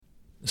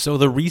So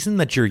the reason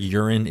that your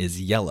urine is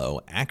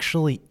yellow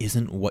actually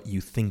isn't what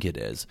you think it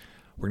is.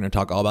 We're going to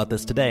talk all about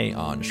this today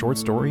on Short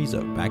Stories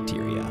of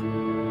Bacteria.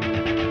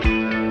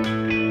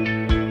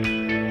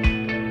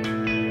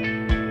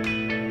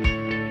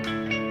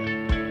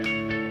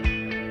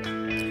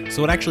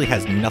 So it actually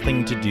has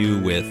nothing to do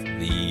with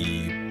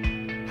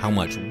how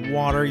much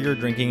water you're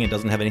drinking. It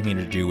doesn't have anything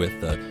to do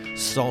with the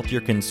salt you're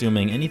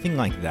consuming, anything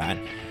like that.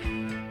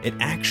 It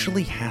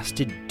actually has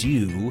to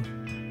do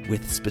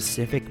with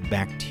specific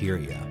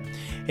bacteria.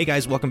 Hey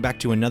guys, welcome back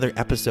to another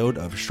episode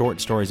of Short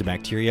Stories of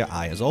Bacteria.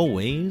 I, as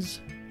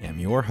always, am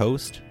your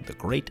host, the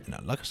great and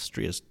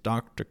illustrious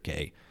Dr.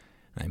 K.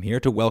 I'm here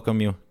to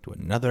welcome you to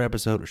another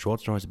episode of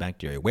Short Stories of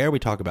Bacteria, where we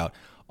talk about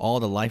all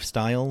the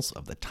lifestyles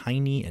of the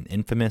tiny and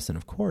infamous, and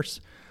of course,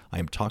 I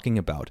am talking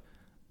about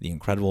the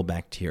incredible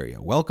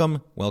bacteria.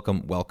 Welcome,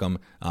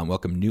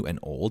 new and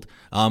old.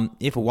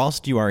 If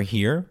whilst you are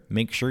here,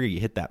 make sure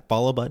you hit that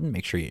follow button,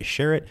 make sure you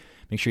share it,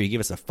 make sure you give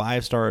us a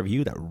 5-star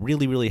review. That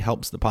really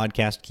helps the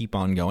podcast keep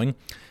on going.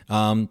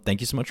 Thank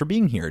you so much for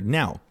being here.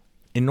 Now,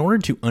 in order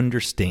to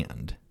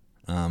understand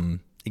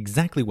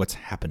exactly what's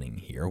happening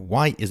here,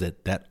 why is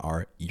it that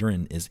our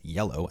urine is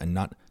yellow and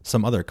not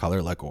some other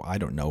color like,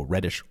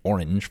 reddish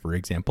orange, for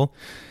example,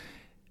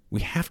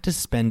 we have to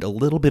spend a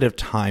little bit of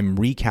time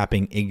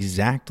recapping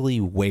exactly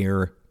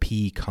where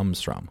pee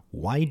comes from.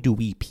 Why do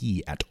we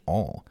pee at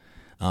all?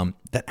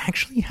 That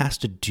actually has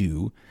to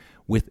do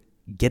with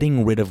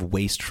getting rid of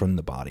waste from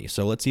the body.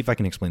 So let's see if I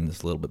can explain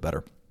this a little bit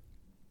better.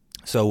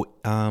 So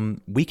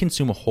we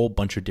consume a whole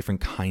bunch of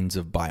different kinds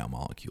of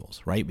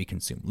biomolecules, right? We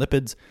consume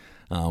lipids,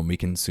 we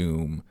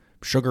consume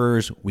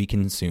sugars, we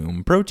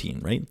consume protein,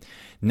 right?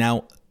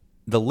 Now,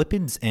 the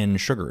lipids and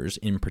sugars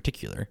in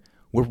particular,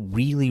 we're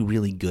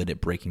really good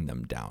at breaking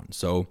them down.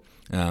 So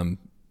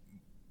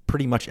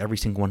pretty much every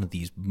single one of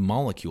these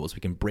molecules we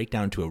can break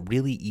down to a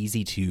really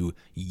easy to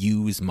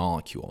use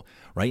molecule,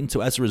 right? And so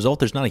as a result,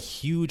 there's not a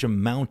huge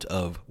amount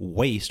of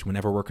waste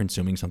whenever we're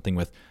consuming something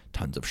with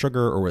tons of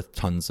sugar or with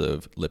tons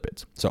of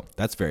lipids. So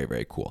that's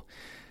very cool.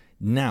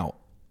 Now,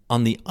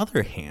 on the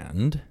other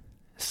hand,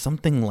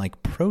 something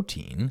like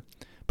protein's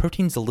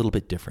a little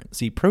bit different.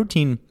 See,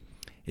 protein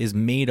is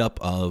made up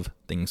of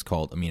things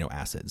called amino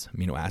acids.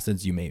 Amino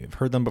acids, you may have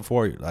heard them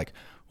before. You're like,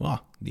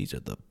 well, these are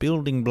the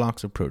building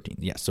blocks of protein.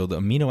 Yeah, so the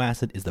amino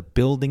acid is the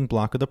building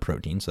block of the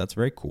protein, so that's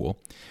very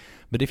cool.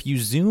 But if you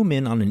zoom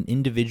in on an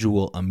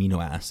individual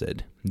amino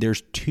acid,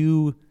 there's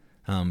two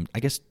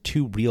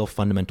real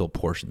fundamental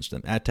portions to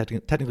them.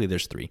 Technically,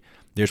 there's three.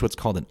 There's what's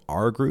called an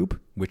R group,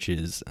 which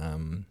is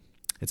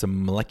it's a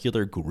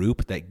molecular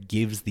group that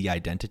gives the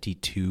identity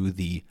to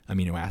the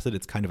amino acid.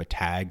 It's kind of a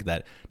tag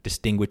that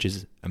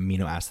distinguishes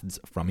amino acids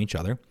from each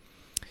other.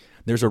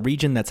 There's a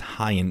region that's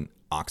high in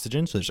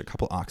oxygen, so there's a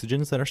couple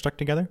oxygens that are stuck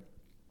together.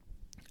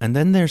 And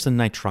then there's a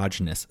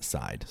nitrogenous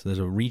side. So there's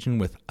a region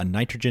with a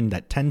nitrogen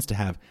that tends to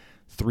have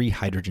 3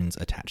 hydrogens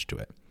attached to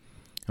it.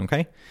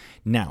 Okay?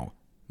 Now,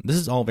 this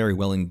is all very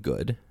well and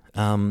good,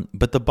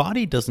 but the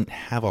body doesn't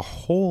have a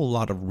whole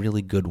lot of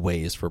really good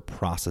ways for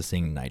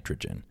processing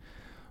nitrogen.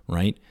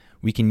 Right?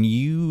 We can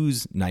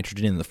use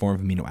nitrogen in the form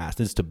of amino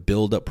acids to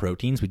build up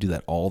proteins. We do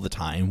that all the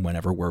time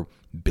whenever we're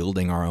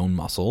building our own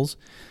muscles.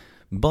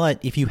 But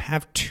if you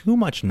have too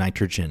much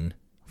nitrogen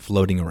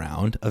floating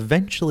around,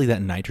 eventually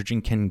that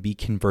nitrogen can be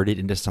converted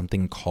into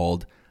something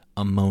called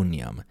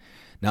ammonium.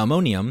 Now,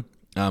 ammonium,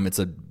 it's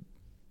a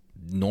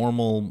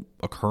normal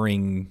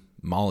occurring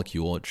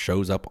molecule. It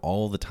shows up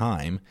all the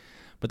time.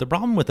 But the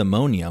problem with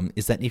ammonium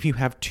is that if you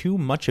have too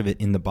much of it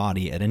in the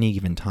body at any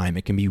given time,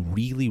 it can be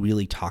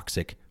really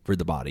toxic for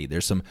the body.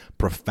 There's some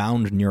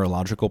profound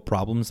neurological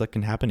problems that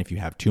can happen if you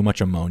have too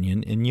much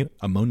ammonium in you.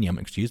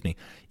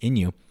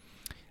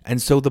 And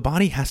so the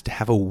body has to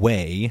have a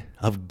way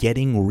of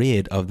getting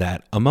rid of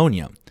that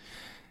ammonia.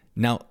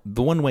 Now,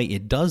 the one way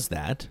it does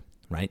that,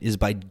 right, is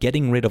by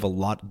getting rid of a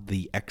lot of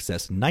the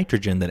excess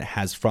nitrogen that it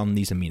has from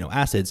these amino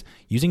acids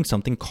using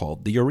something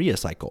called the urea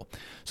cycle.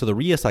 So the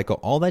urea cycle,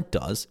 all that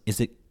does is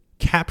it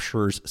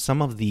captures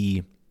some of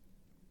the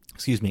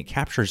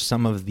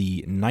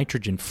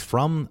nitrogen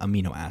from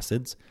amino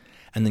acids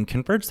and then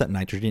converts that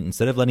nitrogen.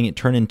 Instead of letting it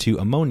turn into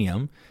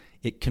ammonium,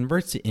 it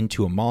converts it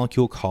into a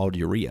molecule called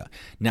urea.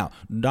 Now,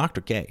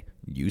 Dr. K,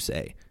 you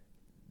say,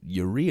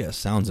 urea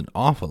sounds an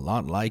awful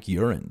lot like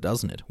urine,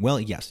 doesn't it? Well,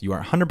 yes, you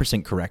are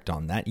 100% correct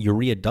on that.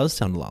 Urea does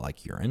sound a lot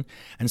like urine,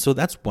 and so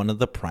that's one of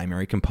the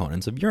primary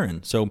components of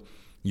urine. So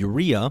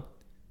urea,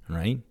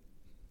 right,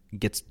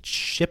 gets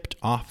shipped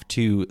off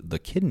to the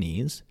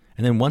kidneys,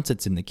 and then once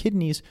it's in the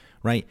kidneys,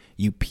 right,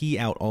 you pee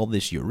out all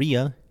this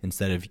urea.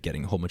 Instead of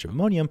getting a whole bunch of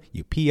ammonium,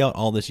 you pee out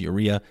all this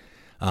urea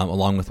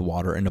along with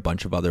water and a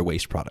bunch of other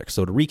waste products.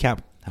 So to recap,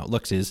 how it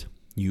looks is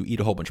you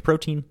eat a whole bunch of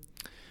protein.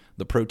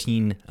 The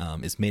protein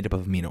is made up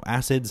of amino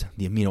acids.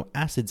 The amino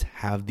acids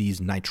have these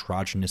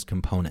nitrogenous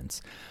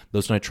components.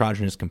 Those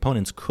nitrogenous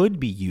components could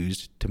be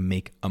used to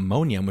make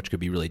ammonium, which could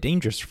be really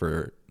dangerous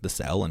for the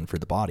cell and for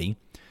the body,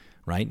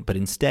 right? But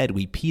instead,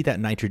 we pee that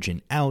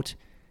nitrogen out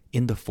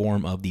in the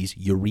form of these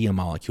urea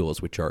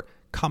molecules, which are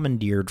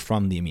commandeered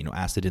from the amino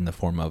acid in the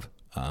form of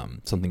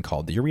something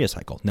called the urea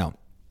cycle. Now,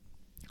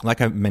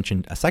 like I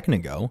mentioned a second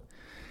ago,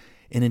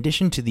 in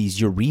addition to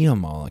these urea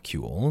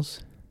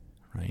molecules,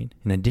 right?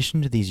 In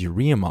addition to these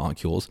urea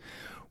molecules,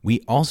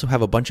 we also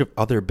have a bunch of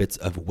other bits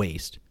of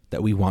waste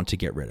that we want to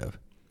get rid of.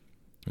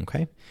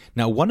 Okay?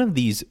 Now, one of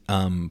these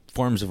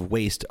forms of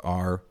waste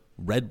are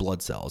red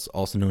blood cells,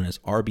 also known as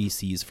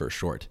RBCs for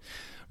short.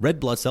 Red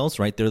blood cells,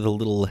 right? They're the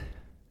little,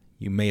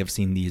 you may have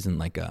seen these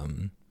in I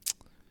don't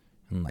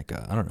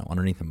know,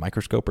 underneath a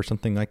microscope or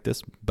something like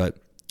this. But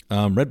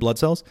red blood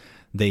cells,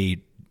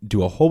 they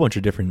do a whole bunch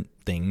of different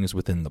things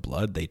within the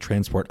blood. They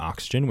transport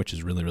oxygen, which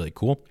is really, really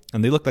cool.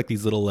 And they look like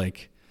these little,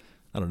 like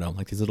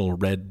these little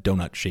red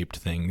donut-shaped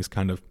things,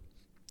 kind of.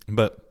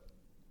 But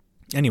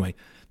anyway,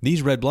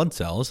 these red blood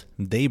cells,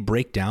 they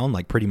break down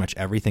like pretty much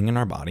everything in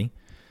our body,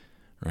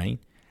 right?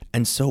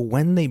 And so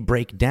when they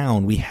break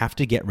down, we have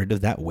to get rid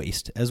of that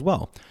waste as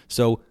well.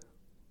 So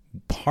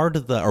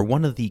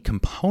one of the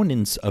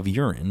components of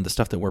urine, the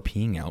stuff that we're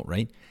peeing out,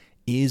 right,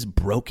 is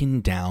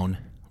broken down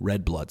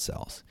red blood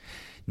cells.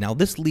 Now,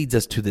 this leads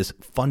us to this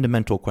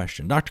fundamental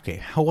question. Dr.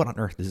 K, what on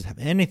earth does this have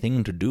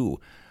anything to do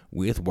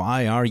with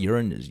why our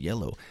urine is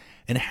yellow?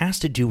 And it has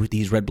to do with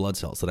these red blood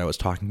cells that I was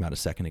talking about a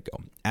second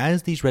ago.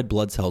 As these red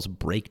blood cells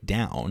break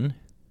down,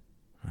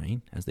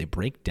 right,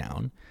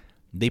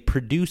 they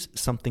produce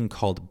something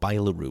called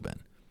bilirubin.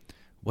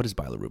 What is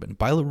bilirubin?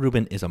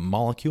 Bilirubin is a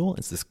molecule.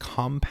 It's this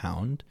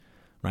compound,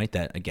 right,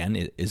 that, again,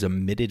 is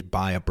emitted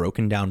by a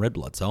broken down red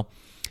blood cell.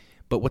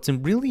 But what's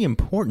really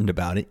important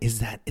about it is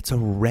that it's a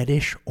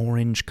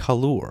reddish-orange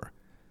color,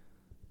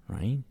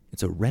 right?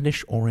 It's a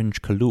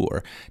reddish-orange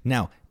color.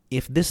 Now,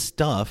 if this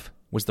stuff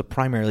was the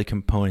primary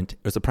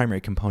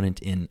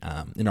component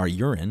in our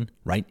urine,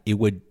 right?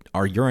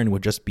 Our urine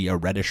would just be a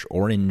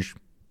reddish-orange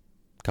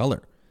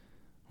color,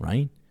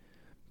 right?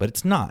 But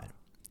it's not,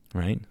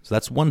 right? So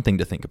that's one thing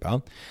to think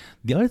about.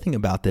 The other thing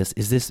about this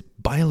is this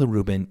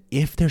bilirubin,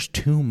 if there's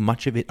too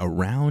much of it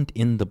around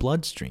in the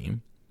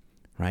bloodstream,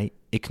 right,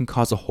 it can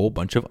cause a whole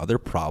bunch of other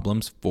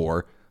problems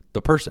for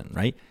the person,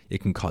 right?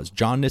 It can cause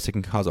jaundice. It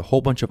can cause a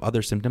whole bunch of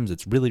other symptoms.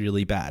 It's really,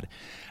 really bad.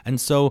 And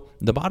so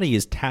the body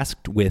is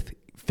tasked with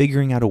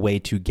figuring out a way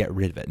to get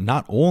rid of it,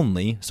 not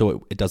only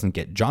so it doesn't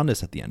get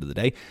jaundice at the end of the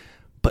day,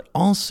 but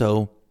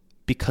also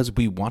because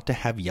we want to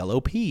have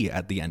yellow pee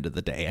at the end of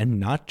the day and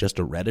not just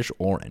a reddish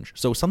orange.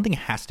 So something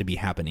has to be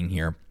happening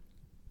here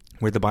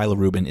where the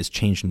bilirubin is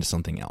changed into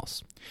something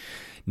else.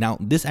 Now,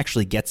 this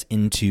actually gets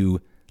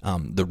into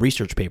the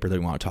research paper that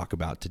we want to talk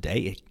about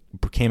today.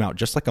 It came out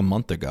just like a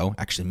month ago,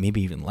 actually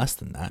maybe even less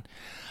than that.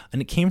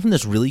 And it came from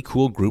this really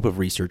cool group of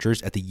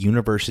researchers at the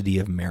University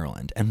of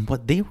Maryland. And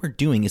what they were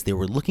doing is they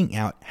were looking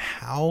at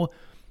how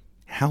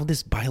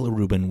this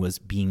bilirubin was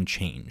being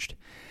changed.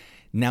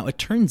 Now, it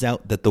turns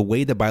out that the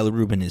way the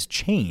bilirubin is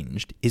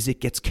changed is it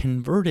gets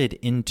converted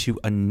into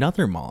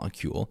another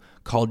molecule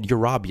called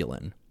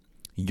urobilin.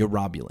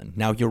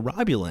 Now,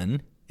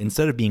 urobilin,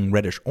 instead of being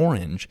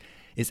reddish-orange,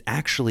 is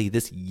actually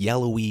this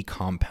yellowy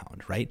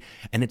compound, right?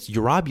 And it's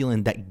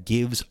urobilin that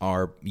gives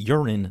our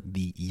urine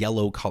the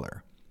yellow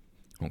color,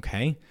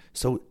 okay?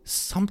 So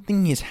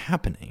something is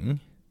happening,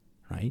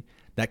 right,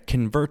 that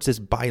converts this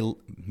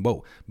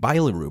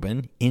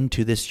bilirubin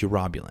into this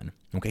urobilin.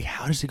 Okay,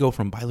 how does it go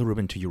from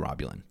bilirubin to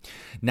urobilin?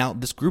 Now,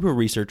 this group of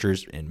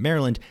researchers in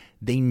Maryland,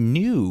 they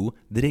knew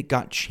that it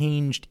got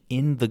changed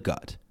in the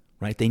gut,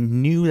 right? They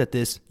knew that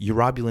this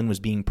urobilin was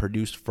being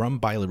produced from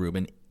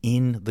bilirubin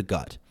in the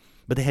gut,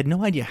 but they had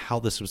no idea how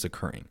this was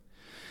occurring.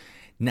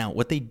 Now,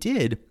 what they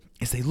did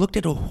is they looked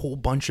at a whole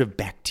bunch of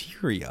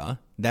bacteria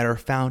that are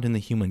found in the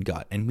human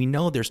gut, and we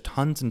know there's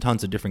tons and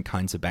tons of different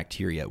kinds of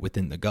bacteria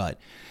within the gut.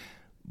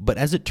 But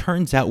as it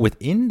turns out,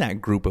 within that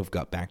group of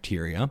gut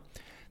bacteria,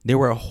 there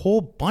were a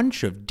whole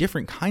bunch of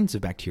different kinds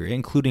of bacteria,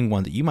 including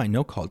one that you might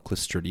know called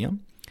Clostridium.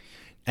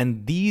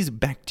 And these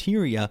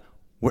bacteria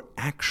were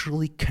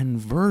actually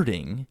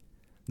converting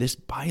this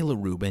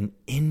bilirubin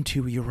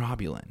into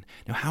urobilin.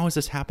 Now, how is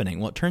this happening?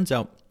 Well, it turns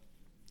out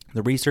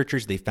the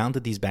researchers, they found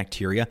that these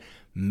bacteria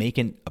make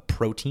a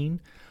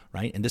protein,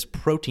 right? And this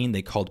protein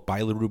they called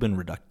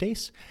bilirubin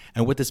reductase.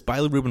 And what this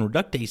bilirubin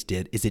reductase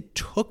did is it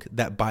took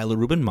that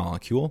bilirubin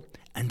molecule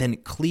and then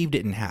it cleaved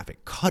it in half.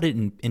 It cut it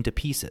into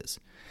pieces.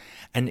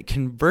 And it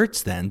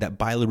converts then that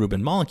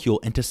bilirubin molecule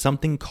into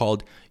something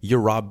called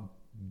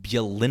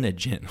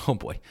urobilinogen. Oh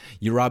boy,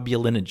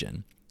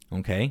 urobilinogen.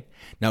 Okay?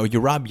 Now,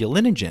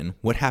 urobilinogen,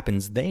 what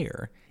happens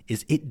there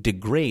is it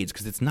degrades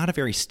because it's not a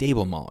very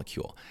stable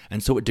molecule.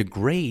 And so it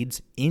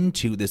degrades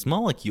into this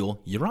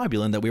molecule,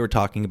 urobilin, that we were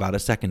talking about a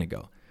second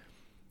ago.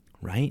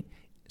 Right?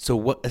 So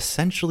what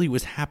essentially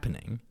was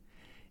happening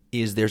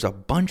is there's a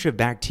bunch of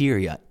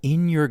bacteria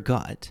in your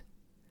gut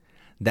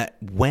that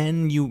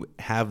when you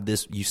have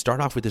this, you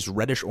start off with this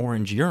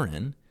reddish-orange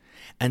urine,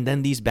 and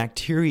then these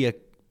bacteria,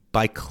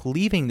 by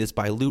cleaving this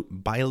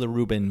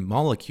bilirubin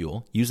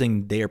molecule,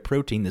 using their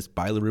protein, this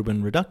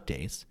bilirubin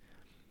reductase,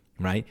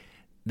 right,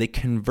 they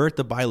convert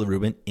the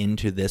bilirubin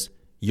into this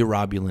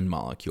urobulin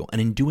molecule.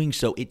 And in doing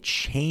so, it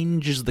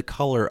changes the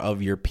color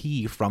of your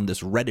pee from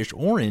this reddish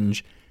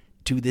orange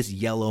to this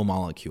yellow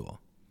molecule.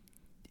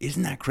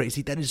 Isn't that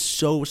crazy? That is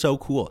so, so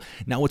cool.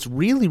 Now, what's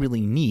really,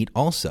 really neat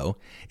also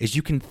is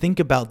you can think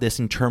about this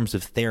in terms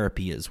of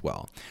therapy as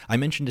well. I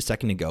mentioned a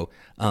second ago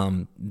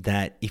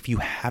that if you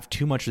have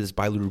too much of this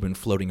bilirubin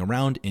floating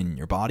around in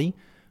your body,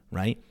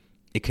 right,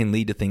 it can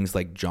lead to things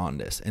like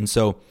jaundice. And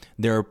so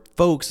there are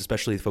folks,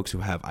 especially the folks who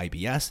have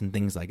IBS and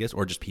things like this,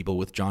 or just people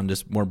with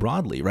jaundice more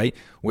broadly, right,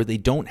 where they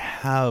don't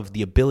have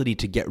the ability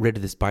to get rid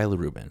of this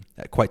bilirubin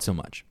quite so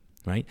much,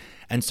 right?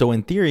 And so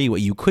in theory, what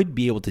you could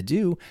be able to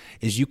do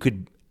is you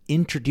could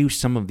introduce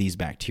some of these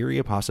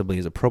bacteria, possibly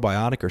as a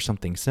probiotic or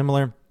something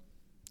similar,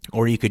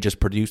 or you could just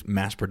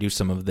mass produce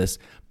some of this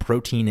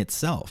protein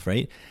itself,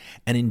 right?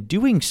 And in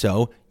doing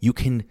so, you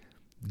can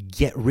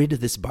get rid of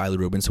this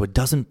bilirubin so it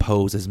doesn't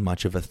pose as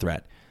much of a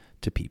threat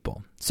to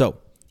people. So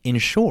in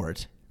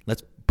short,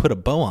 let's put a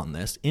bow on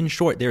this. In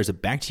short, there is a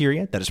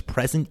bacteria that is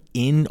present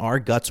in our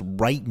guts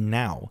right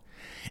now.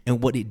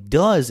 And what it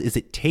does is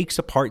it takes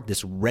apart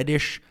this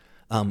reddish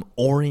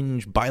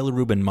orange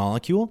bilirubin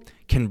molecule,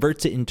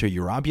 converts it into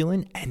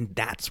urobulin, and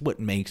that's what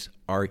makes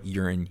our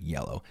urine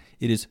yellow.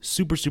 It is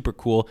super, super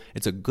cool.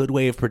 It's a good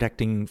way of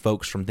protecting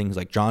folks from things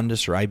like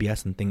jaundice or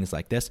IBS and things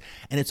like this.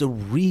 And it's a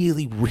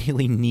really,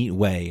 really neat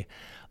way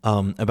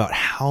about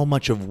how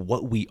much of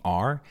what we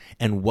are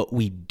and what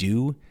we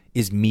do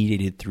is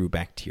mediated through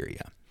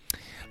bacteria.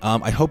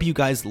 I hope you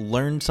guys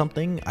learned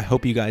something. I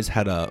hope you guys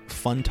had a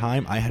fun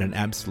time. I had an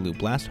absolute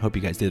blast. I hope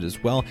you guys did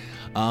as well.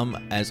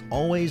 As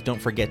always,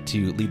 don't forget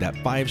to leave that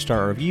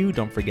 5-star review.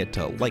 Don't forget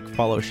to like,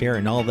 follow, share,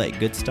 and all that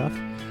good stuff.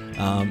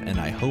 And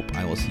I hope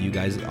I will see you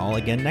guys all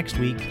again next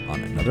week on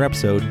another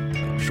episode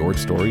of Short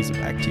Stories of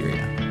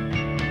Bacteria.